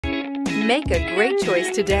Make a great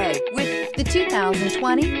choice today with the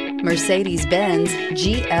 2020 Mercedes-Benz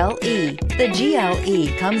GLE. The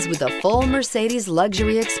GLE comes with a full Mercedes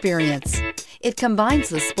luxury experience. It combines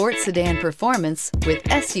the sports sedan performance with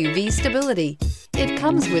SUV stability. It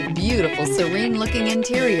comes with beautiful, serene-looking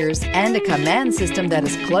interiors and a command system that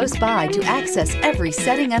is close by to access every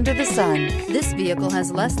setting under the sun. This vehicle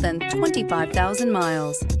has less than 25,000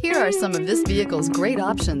 miles. Here are some of this vehicle's great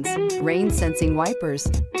options: rain-sensing wipers,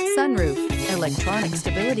 sunroof, electronic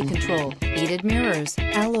stability control, heated mirrors,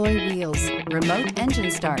 alloy wheels, remote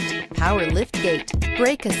engine start, power liftgate,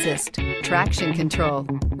 brake assist, traction control,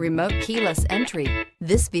 remote keyless entry.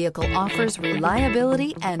 This vehicle offers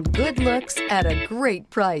reliability and good looks at a great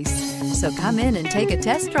price. So come in and take a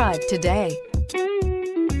test drive today.